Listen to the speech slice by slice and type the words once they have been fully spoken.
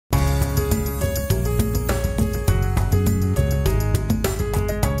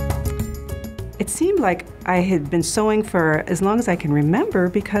It seemed like I had been sewing for as long as I can remember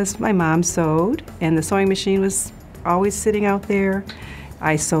because my mom sewed and the sewing machine was always sitting out there.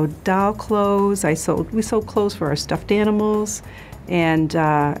 I sewed doll clothes. We sewed clothes for our stuffed animals, and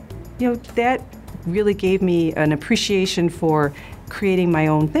that really gave me an appreciation for creating my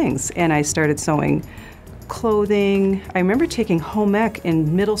own things. And I started sewing clothing. I remember taking home ec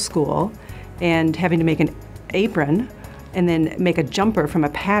in middle school and having to make an apron and then make a jumper from a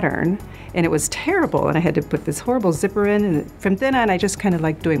pattern, and it was terrible, and I had to put this horrible zipper in, and from then on I just kind of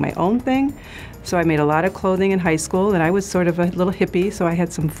liked doing my own thing. So I made a lot of clothing in high school, and I was sort of a little hippie, so I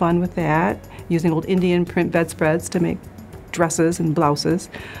had some fun with that, using old Indian print bedspreads to make dresses and blouses.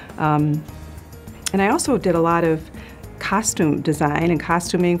 And I also did a lot of costume design and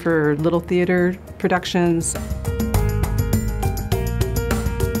costuming for little theater productions.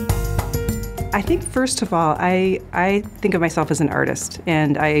 I think, first of all, I think of myself as an artist,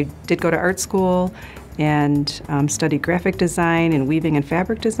 and I did go to art school and studied graphic design and weaving and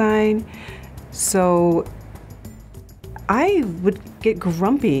fabric design. So I would get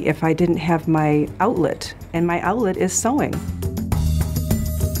grumpy if I didn't have my outlet, and my outlet is sewing.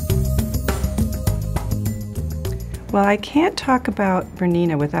 Well, I can't talk about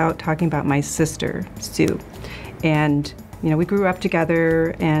Bernina without talking about my sister, Sue. And we grew up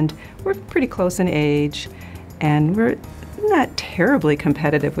together, and we're pretty close in age, and we're not terribly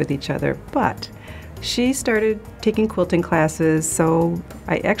competitive with each other, but she started taking quilting classes, so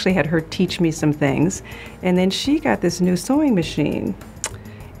I actually had her teach me some things. And then she got this new sewing machine,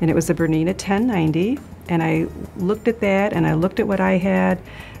 and it was a Bernina 1090, and I looked at that, and I looked at what I had,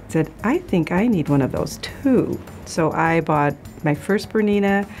 said, I think I need one of those too. So I bought my first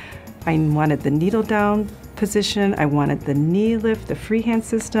Bernina. I wanted the needle down position, I wanted the knee lift, the freehand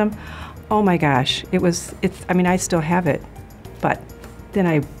system. Oh my gosh, I still have it, but then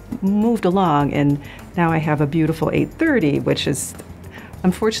I moved along, and now I have a beautiful 830, which is,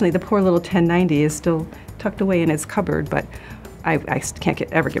 unfortunately, the poor little 1090 is still tucked away in its cupboard, but I can't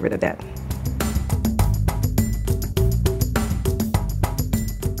ever get rid of that.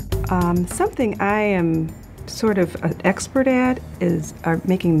 Something I am sort of an expert at is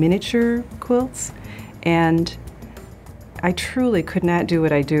making miniature quilts. And I truly could not do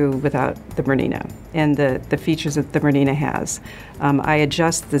what I do without the Bernina and the features that the Bernina has. I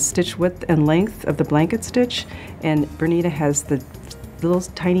adjust the stitch width and length of the blanket stitch, and Bernina has the little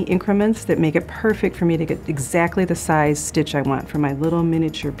tiny increments that make it perfect for me to get exactly the size stitch I want for my little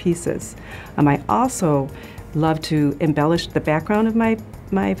miniature pieces. I also love to embellish the background of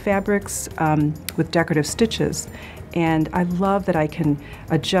my fabrics with decorative stitches. And I love that I can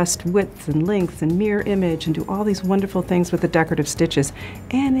adjust width and length and mirror image and do all these wonderful things with the decorative stitches.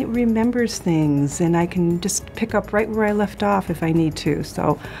 And it remembers things, and I can just pick up right where I left off if I need to.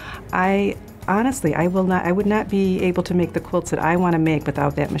 So honestly, I would not be able to make the quilts that I want to make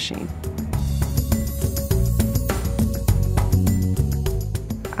without that machine.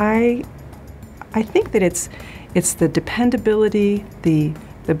 I think that it's the dependability, the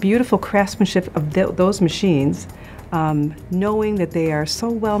beautiful craftsmanship of those machines. Knowing that they are so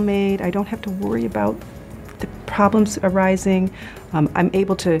well made, I don't have to worry about the problems arising. I'm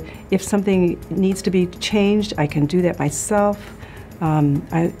able to, if something needs to be changed, I can do that myself. And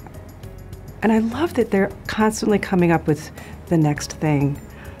I love that they're constantly coming up with the next thing.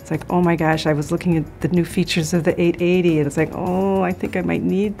 It's like, oh my gosh, I was looking at the new features of the 880, and it's like, oh, I think I might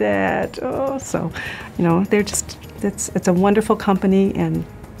need that. Oh, so, they're just, it's a wonderful company, and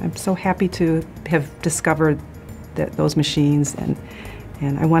I'm so happy to have discovered those machines, and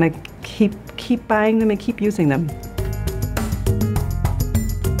I want to keep buying them and keep using them.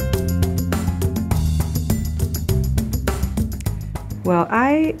 Well,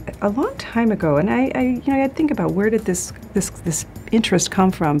 a long time ago, and I think about where did this interest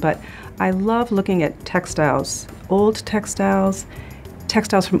come from, but I love looking at textiles, old textiles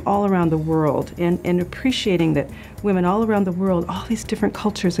from all around the world, and appreciating that women all around the world, all these different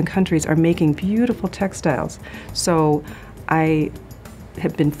cultures and countries, are making beautiful textiles. So I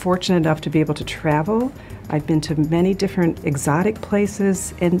have been fortunate enough to be able to travel. I've been to many different exotic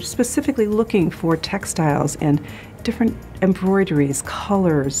places, and specifically looking for textiles and different embroideries,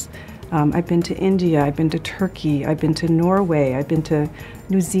 colors. I've been to India, I've been to Turkey, I've been to Norway, I've been to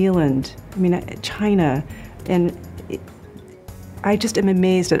New Zealand, China, and I just am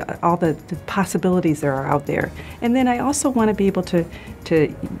amazed at all the possibilities there are out there. And then I also want to be able to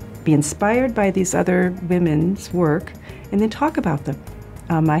be inspired by these other women's work and then talk about them.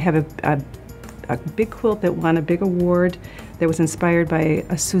 I have a big quilt that won a big award that was inspired by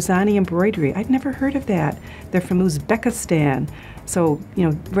a Suzani embroidery. I'd never heard of that. They're from Uzbekistan. So, you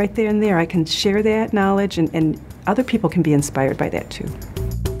know, right there and there, I can share that knowledge, and other people can be inspired by that too.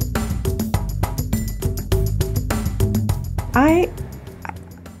 I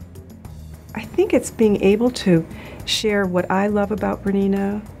think it's being able to share what I love about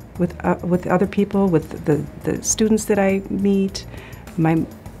Bernina with other people, with the students that I meet,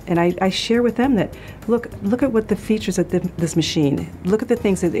 and I share with them that look at what the features of this machine. Look at the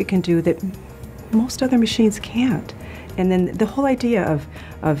things that it can do that most other machines can't. And then the whole idea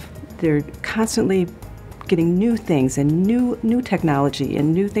of they're constantly getting new things and new technology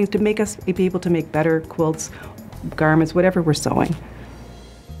and new things to make us be able to make better quilts, garments, whatever we're sewing.